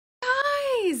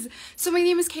guys. So my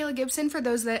name is Kayla Gibson. For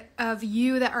those of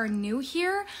you that are new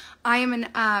here, I am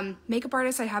an makeup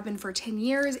artist. I have been for 10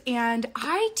 years, and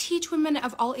I teach women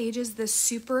of all ages this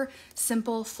super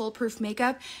simple, foolproof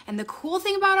makeup. And the cool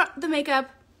thing about the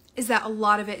makeup is that a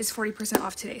lot of it is 40%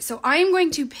 off today. So I'm going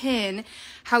to pin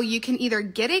how you can either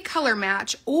get a color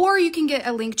match or you can get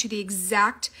a link to the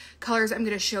exact colors I'm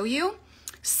going to show you.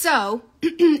 So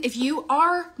if you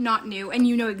are not new and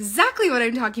you know exactly what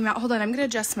I'm talking about, hold on, I'm going to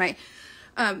adjust my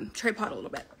tripod a little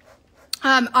bit.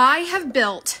 I have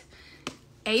built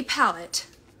a palette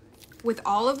with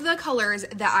all of the colors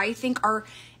that I think are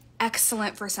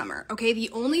excellent for summer. Okay, the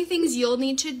only things you'll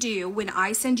need to do when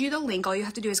I send you the link, all you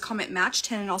have to do is comment match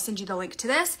 10 and I'll send you the link to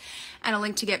this and a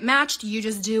link to get matched. You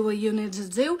just do what you need to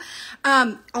do.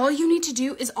 All you need to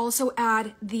do is also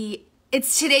add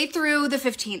it's today through the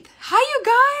 15th. Hi, you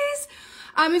guys.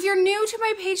 If you're new to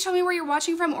my page, tell me where you're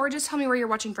watching from, or just tell me where you're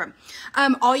watching from.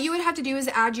 All you would have to do is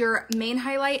add your main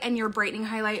highlight and your brightening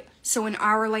highlight. So in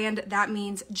our land, that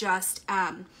means just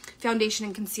foundation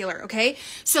and concealer, okay?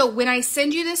 So when I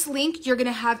send you this link, you're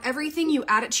gonna have everything. You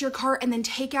add it to your cart and then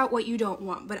take out what you don't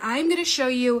want. But I'm gonna show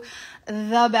you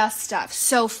the best stuff.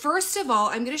 So first of all,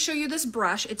 I'm gonna show you this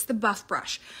brush. It's the Buff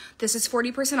brush. This is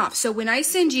 40% off. So when I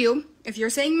send you, if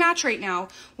you're saying match right now,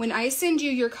 when I send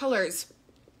you your colors,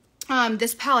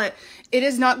 this palette, it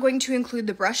is not going to include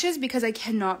the brushes because I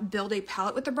cannot build a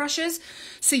palette with the brushes.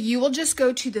 So you will just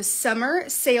go to the summer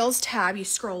sales tab. You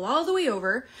scroll all the way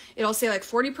over. It'll say like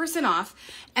 40% off.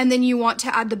 And then you want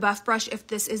to add the Buff brush if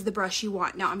this is the brush you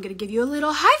want. Now I'm going to give you a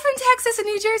little, hi from Texas and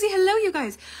New Jersey. Hello, you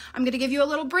guys. I'm going to give you a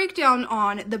little breakdown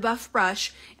on the Buff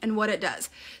brush and what it does.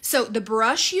 So the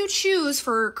brush you choose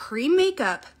for cream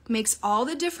makeup makes all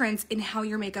the difference in how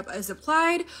your makeup is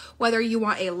applied, whether you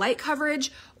want a light coverage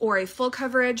or a full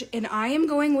coverage. And I am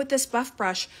going with this Buff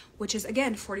brush, which is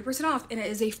again 40% off, and it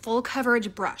is a full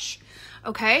coverage brush.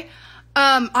 Okay,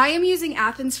 I am using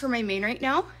Athens for my main right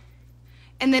now,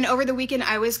 and then over the weekend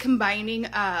I was combining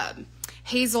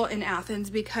Hazel and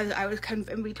Athens because I was kind of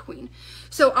in between.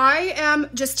 So I am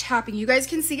just tapping. You guys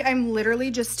can see I'm literally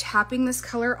just tapping this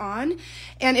color on.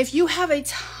 And if you have a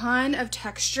ton of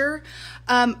texture,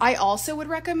 I also would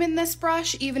recommend this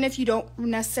brush, even if you don't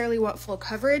necessarily want full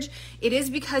coverage. It is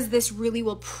because this really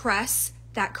will press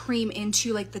that cream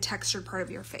into like the textured part of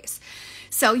your face.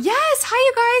 So yes, hi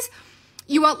you guys.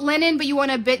 You want linen, but you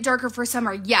want a bit darker for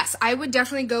summer. Yes, I would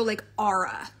definitely go like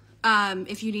Aura.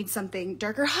 If you need something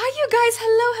darker. Hi, you guys.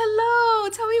 Hello.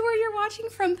 Tell me where you're watching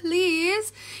from,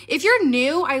 please. If you're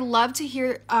new, I love to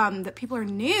hear that people are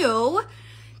new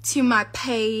to my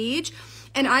page.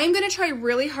 And I am going to try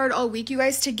really hard all week, you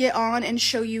guys, to get on and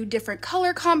show you different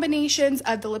color combinations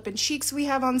of the lip and cheeks we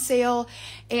have on sale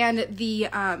and the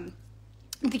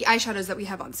eyeshadows that we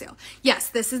have on sale. Yes,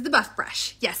 this is the Buff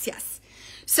brush. Yes.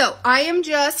 So I am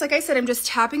just, like I said, I'm just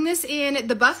tapping this in.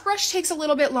 The Buff brush takes a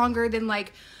little bit longer than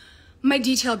like my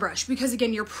detail brush because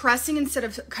again, you're pressing instead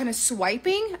of kind of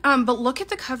swiping. But look at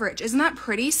the coverage. Isn't that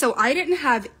pretty? So I didn't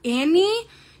have any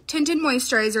tinted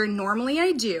moisturizer. Normally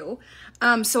I do.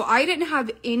 So I didn't have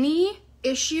any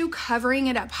issue covering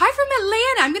it up. Hi from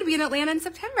Atlanta. I'm going to be in Atlanta in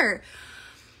September.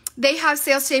 They have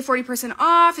sales today, 40%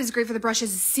 off. Is great for the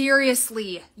brushes.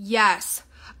 Seriously. Yes.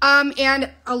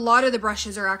 And a lot of the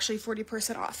brushes are actually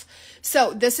 40% off.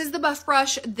 So this is the Buff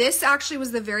brush. This actually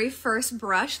was the very first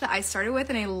brush that I started with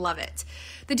and I love it.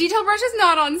 The detail brush is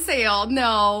not on sale.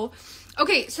 No.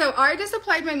 Okay. So I just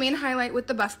applied my main highlight with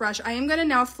the Buff brush. I am going to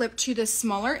now flip to the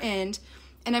smaller end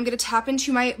and I'm going to tap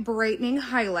into my brightening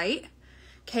highlight.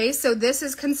 Okay. So this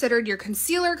is considered your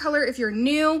concealer color if you're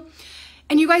new.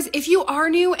 And you guys, if you are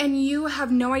new and you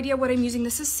have no idea what I'm using,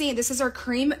 this is our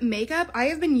cream makeup. I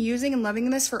have been using and loving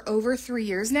this for over 3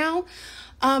 years now.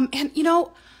 And you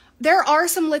know, there are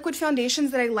some liquid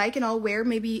foundations that I like and I'll wear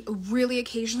maybe really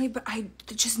occasionally, but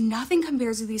just nothing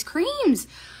compares to these creams.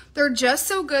 They're just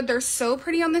so good. They're so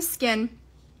pretty on the skin.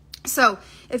 So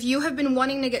if you have been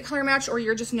wanting to get color matched or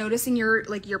you're just noticing your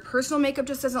personal makeup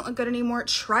just doesn't look good anymore,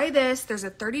 try this. There's a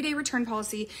 30-day return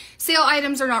policy. Sale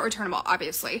items are not returnable,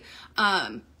 obviously.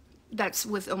 That's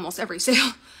with almost every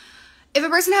sale. If a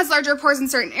person has larger pores in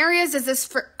certain areas, does this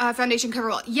foundation cover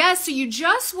well? Yes, so you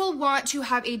just will want to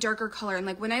have a darker color. And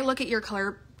like when I look at your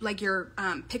color, like your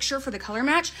picture for the color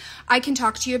match, I can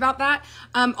talk to you about that.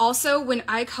 Also, when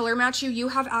I color match you, you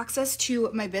have access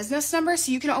to my business number,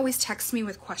 so you can always text me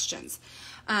with questions.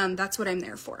 That's what I'm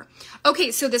there for.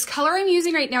 Okay, so this color I'm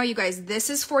using right now, you guys, this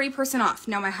is 40% off.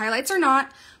 Now my highlights are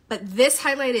not, but this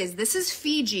highlight is. This is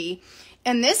Fiji,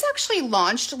 and this actually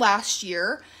launched last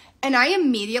year. And I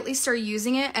immediately started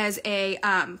using it as a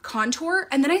contour,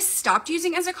 and then I stopped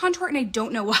using it as a contour, and I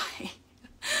don't know why.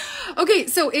 Okay,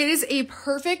 so it is a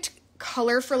perfect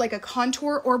color for like a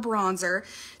contour or bronzer.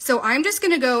 So I'm just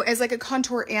gonna go as like a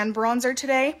contour and bronzer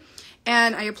today.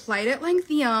 And I applied it like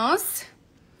this.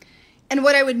 And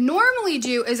what I would normally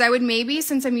do is I would maybe,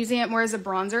 since I'm using it more as a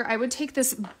bronzer, I would take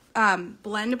this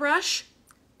blend brush,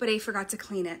 but I forgot to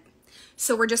clean it.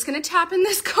 So we're just gonna tap in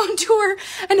this contour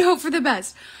and hope for the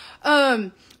best.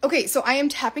 Okay, so I am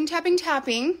tapping.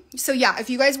 So yeah, if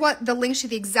you guys want the links to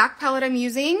the exact palette I'm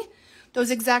using, those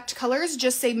exact colors,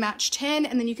 just say match 10,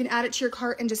 and then you can add it to your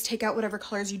cart and just take out whatever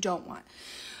colors you don't want.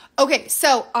 Okay,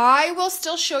 so I will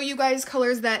still show you guys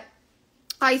colors that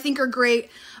I think are great.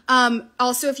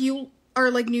 Also, if you are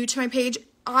like new to my page,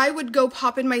 I would go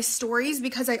pop in my stories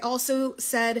because I also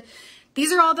said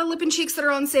these are all the lip and cheeks that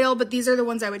are on sale, but these are the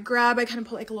ones I would grab. I kind of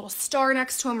put like a little star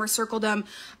next to them or circled them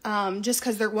just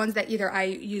because they're ones that either I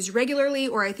use regularly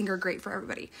or I think are great for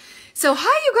everybody. So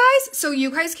hi, you guys. So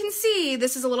you guys can see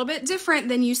this is a little bit different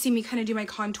than you see me kind of do my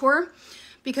contour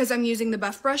because I'm using the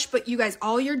buff brush, but you guys,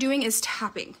 all you're doing is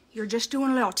tapping. You're just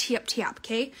doing a little tap,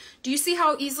 okay? Do you see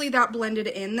how easily that blended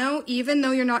in though, even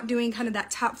though you're not doing kind of that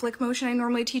tap flick motion I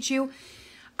normally teach you?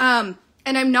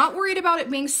 And I'm not worried about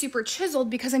it being super chiseled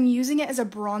because I'm using it as a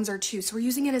bronzer too. So we're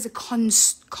using it as a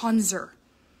conzer,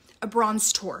 a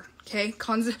bronze tour, okay?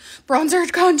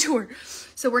 Bronzer contour.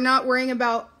 So we're not worrying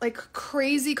about like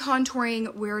crazy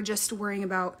contouring. We're just worrying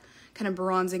about kind of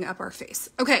bronzing up our face.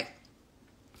 Okay,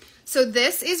 so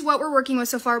this is what we're working with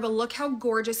so far, but look how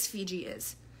gorgeous Fiji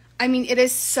is. I mean, it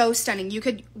is so stunning. You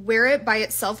could wear it by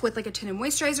itself with like a tinted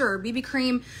moisturizer or a BB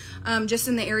cream, just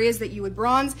in the areas that you would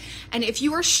bronze. And if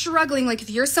you are struggling, like if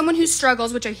you're someone who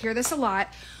struggles, which I hear this a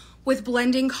lot, with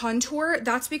blending contour,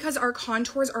 that's because our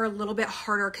contours are a little bit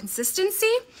harder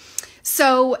consistency.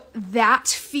 So that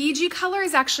Fiji color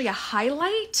is actually a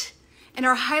highlight, and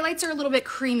our highlights are a little bit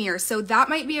creamier. So that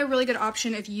might be a really good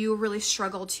option if you really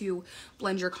struggle to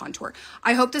blend your contour.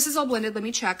 I hope this is all blended. Let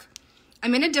me check.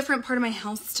 I'm in a different part of my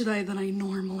house today than I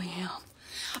normally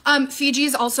am. Fiji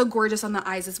is also gorgeous on the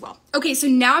eyes as well. Okay, so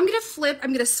now I'm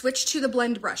gonna switch to the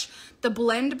blend brush. The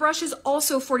blend brush is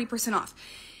also 40% off.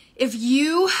 If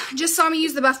you just saw me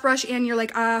use the buff brush and you're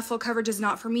like, full coverage is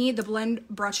not for me, the blend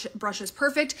brush is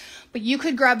perfect, but you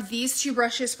could grab these two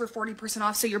brushes for 40%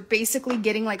 off. So you're basically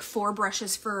getting like 4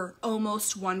 brushes for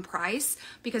almost one price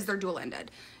because they're dual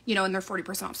ended, you know, and they're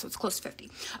 40% off. So it's close to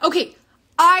 50. Okay.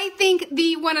 I think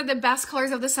one of the best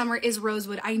colors of the summer is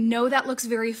rosewood. I know that looks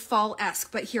very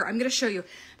fall-esque, but here, I'm going to show you.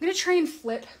 I'm going to try and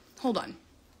flip. Hold on.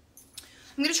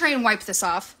 I'm going to try and wipe this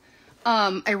off.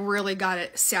 I really got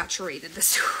it saturated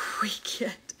this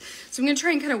weekend. So I'm going to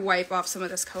try and kind of wipe off some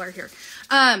of this color here.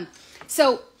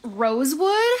 So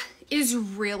rosewood is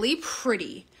really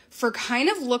pretty for kind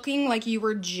of looking like you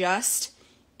were just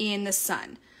in the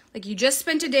sun. Like you just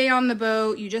spent a day on the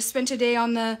boat, you just spent a day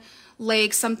on the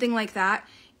lake, something like that.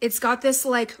 It's got this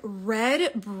like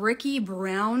red bricky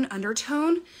brown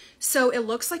undertone. So it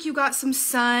looks like you got some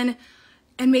sun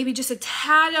and maybe just a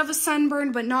tad of a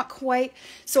sunburn, but not quite.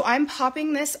 So I'm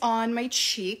popping this on my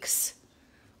cheeks.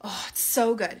 Oh, it's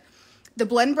so good. The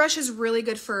blend brush is really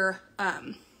good for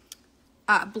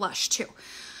blush too.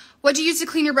 What do you use to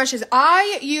clean your brushes?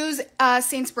 I use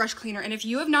Saints brush cleaner, and if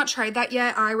you have not tried that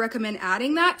yet, I recommend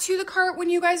adding that to the cart when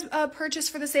you guys purchase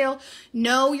for the sale.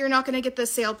 No, you're not going to get the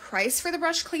sale price for the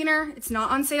brush cleaner. It's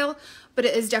not on sale, but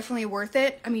it is definitely worth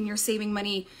it. I mean, you're saving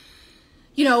money,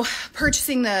 you know,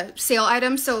 purchasing the sale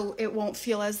item, so it won't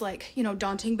feel as like, you know,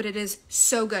 daunting, but it is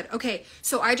so good. Okay,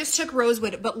 so I just took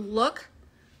rosewood, but look,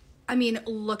 I mean,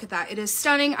 look at that. It is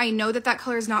stunning. I know that that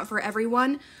color is not for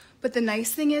everyone, but the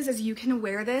nice thing is you can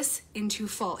wear this into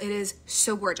fall. It is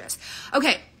so gorgeous.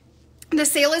 Okay, the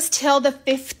sale is till the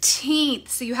 15th,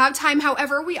 so you have time.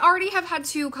 However, we already have had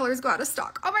 2 colors go out of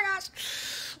stock. Oh my gosh.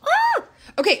 Ah!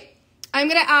 Okay, I'm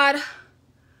gonna add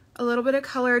a little bit of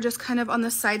color just kind of on the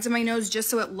sides of my nose just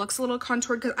so it looks a little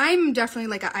contoured, because I'm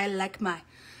definitely like I like my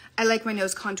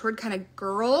nose contoured kind of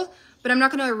girl, but I'm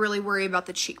not gonna really worry about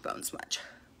the cheekbones much.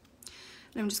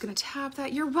 And I'm just gonna tap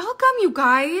that. You're welcome, you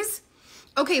guys.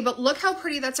 Okay, but look how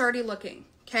pretty that's already looking,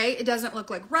 okay? It doesn't look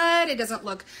like red, it doesn't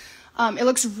look, it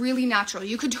looks really natural.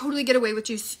 You could totally get away with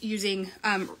just using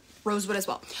rosewood as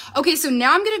well. Okay, so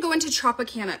now I'm gonna go into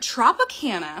Tropicana.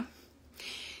 Tropicana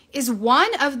is one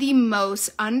of the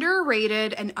most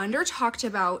underrated and under-talked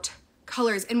about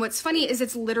colors, and what's funny is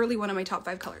it's literally one of my top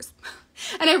 5 colors.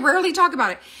 And I rarely talk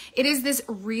about it. It is this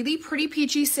really pretty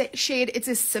peachy shade. It's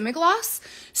a semi-gloss,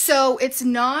 so it's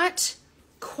not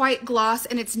quite gloss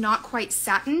and it's not quite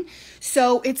satin,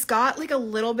 so it's got like a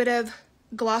little bit of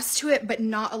gloss to it, but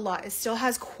not a lot. It still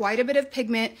has quite a bit of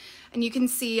pigment, and you can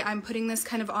see I'm putting this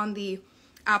kind of on the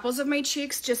apples of my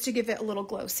cheeks just to give it a little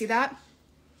glow. See that?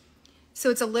 So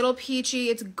it's a little peachy,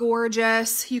 it's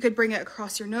gorgeous. You could bring it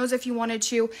across your nose if you wanted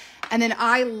to. And then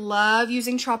I love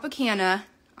using Tropicana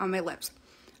on my lips.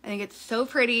 I think it's so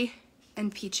pretty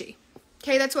and peachy.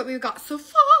 Okay, that's what we've got so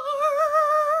far.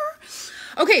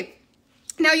 Okay,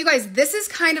 now you guys, this is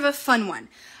kind of a fun one.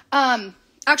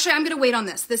 Actually, I'm gonna wait on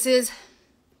this. This is,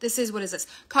 what is this?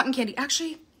 Cotton Candy.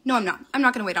 Actually, no, I'm not. I'm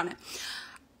not gonna wait on it.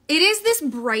 It is this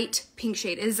bright pink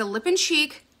shade. It is a lip and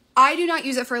cheek. I do not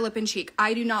use it for a lip and cheek.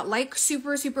 I do not like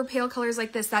super, super pale colors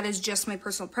like this. That is just my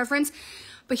personal preference.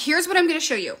 But here's what I'm gonna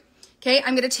show you. Okay,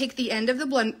 I'm gonna take the end of the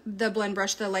blend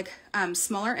brush, the like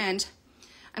smaller end.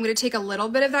 I'm gonna take a little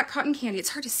bit of that Cotton Candy. It's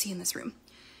hard to see in this room.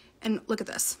 And look at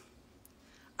this.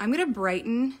 I'm gonna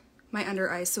brighten my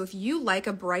under eye. So if you like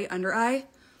a bright under eye,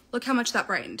 look how much that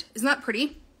brightened. Isn't that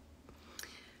pretty?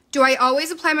 Do I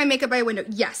always apply my makeup by a window?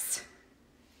 Yes.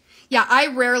 Yeah, I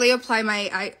rarely apply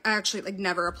I actually like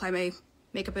never apply my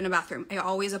makeup in a bathroom. I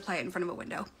always apply it in front of a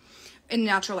window in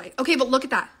natural light. Okay, but look at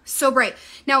that, so bright.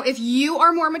 Now, if you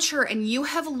are more mature and you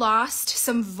have lost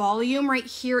some volume right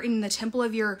here in the temple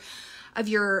of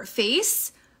your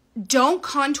face, don't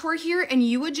contour here, and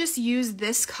you would just use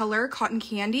this color, Cotton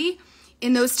Candy,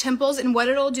 in those temples, and what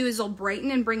it'll do is it'll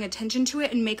brighten and bring attention to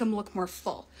it and make them look more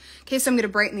full. Okay, so I'm gonna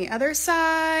brighten the other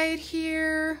side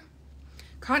here.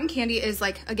 Cotton Candy is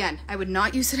like, again, I would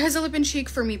not use it as a lip and cheek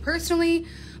for me personally,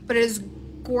 but it is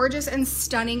gorgeous and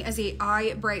stunning as a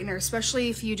eye brightener, especially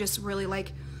if you just really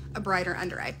like a brighter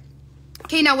under eye.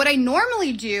 Okay, now what I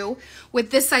normally do with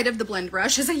this side of the blend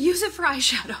brush is I use it for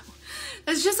eyeshadow.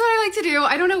 That's just what I like to do.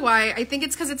 I don't know why. I think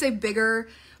it's because it's a bigger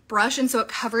brush and so it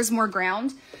covers more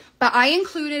ground. But I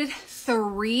included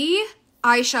 3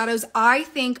 eyeshadows I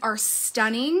think are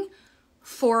stunning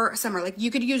for summer. Like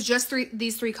you could use just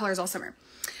these 3 colors all summer.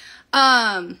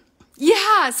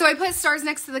 Yeah, so I put stars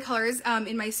next to the colors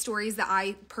in my stories that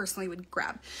I personally would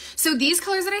grab. So these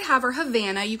colors that I have are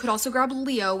Havana. You could also grab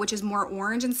Leo, which is more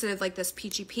orange instead of like this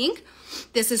peachy pink.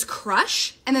 This is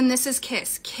Crush, and then this is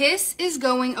Kiss. Kiss is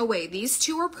going away. These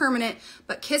 2 are permanent,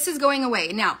 but Kiss is going away.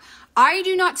 Now, I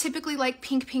do not typically like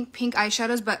pink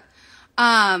eyeshadows, but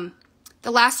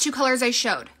the last 2 colors I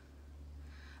showed.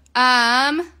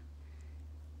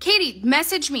 Katie,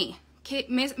 message me.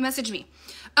 Message me.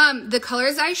 The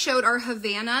colors I showed are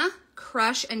Havana,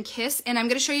 Crush, and Kiss, and I'm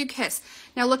going to show you Kiss.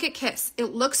 Now look at Kiss. It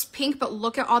looks pink, but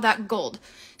look at all that gold.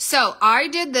 So I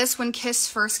did this when Kiss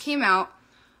first came out.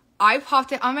 I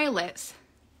popped it on my lips,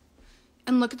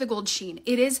 and look at the gold sheen.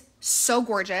 It is so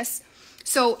gorgeous.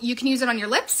 So you can use it on your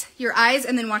lips, your eyes,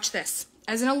 and then watch this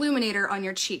as an illuminator on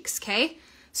your cheeks, okay?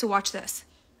 So watch this.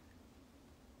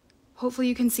 Hopefully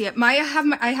you can see it. I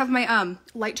have my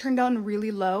light turned down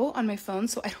really low on my phone,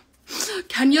 so I don't.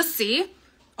 Can you see?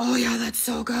 Oh yeah, that's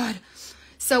so good.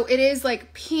 So it is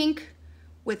like pink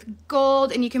with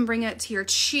gold, and you can bring it to your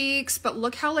cheeks, but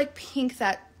look how like pink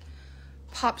that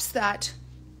pops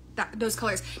those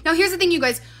colors. Now here's the thing, you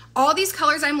guys, all these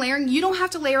colors I'm layering, you don't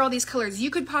have to layer all these colors. You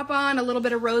could pop on a little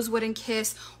bit of Rosewood and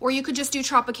Kiss, or you could just do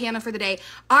Tropicana for the day.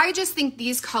 I just think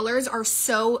these colors are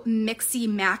so mixy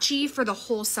matchy for the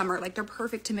whole summer. Like they're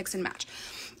perfect to mix and match.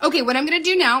 Okay, what I'm gonna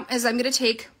do now is I'm gonna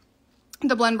take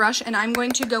the blend brush and I'm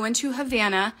going to go into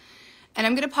Havana, and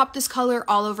I'm gonna pop this color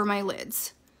all over my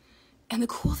lids. And the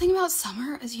cool thing about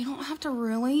summer is you don't have to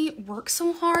really work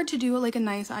so hard to do like a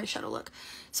nice eyeshadow look.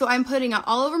 So I'm putting it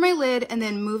all over my lid and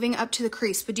then moving up to the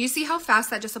crease. But do you see how fast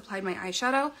that just applied my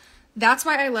eyeshadow? That's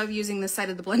why I love using this side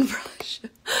of the blend brush.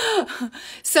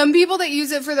 Some people that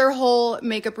use it for their whole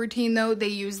makeup routine though, they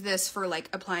use this for like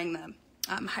applying the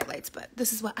highlights, but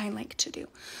this is what I like to do.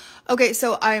 Okay,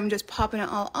 so I'm just popping it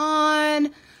all on.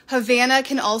 Havana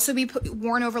can also be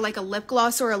worn over like a lip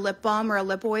gloss or a lip balm or a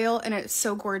lip oil, and it's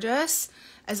so gorgeous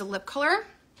as a lip color.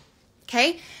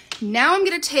 Okay, now I'm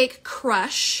gonna take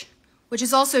Crush, which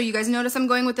is also, you guys notice I'm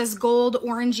going with this gold,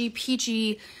 orangey,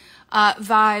 peachy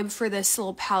vibe for this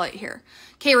little palette here.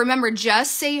 Okay, remember,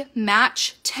 just say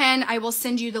match 10. I will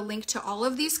send you the link to all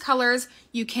of these colors.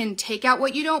 You can take out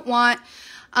what you don't want.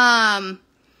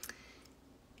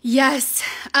 Yes,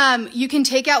 you can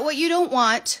take out what you don't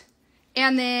want,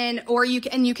 and then, or you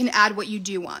can add what you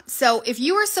do want. So if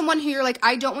you are someone who you're like,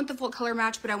 I don't want the full color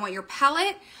match, but I want your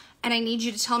palette, and I need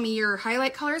you to tell me your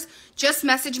highlight colors, just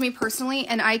message me personally,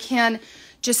 and you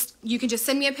can just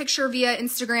send me a picture via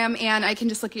Instagram, and I can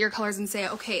just look at your colors and say,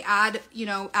 okay, add, you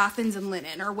know, Athens and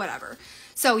Linen or whatever.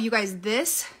 So you guys,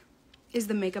 this is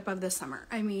the makeup of the summer.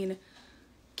 I mean,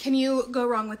 can you go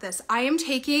wrong with this? I am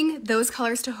taking those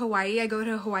colors to Hawaii. I go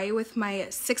to Hawaii with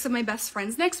 6 of my best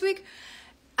friends next week,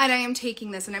 and I am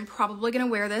taking this, and I'm probably gonna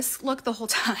wear this look the whole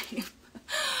time.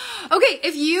 Okay,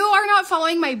 if you are not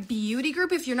following my beauty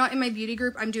group, if you're not in my beauty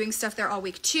group, I'm doing stuff there all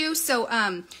week too. So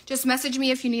just message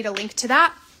me if you need a link to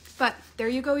that. But there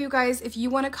you go, you guys. If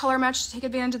you want a color match to take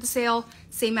advantage of the sale,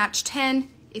 say match 10.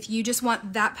 If you just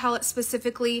want that palette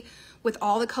specifically with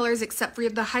all the colors except for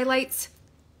the highlights,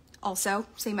 also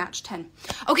say match 10.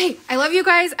 Okay, I love you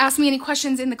guys. Ask me any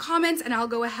questions in the comments and I'll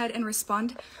go ahead and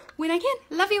respond when I can.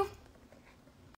 Love you.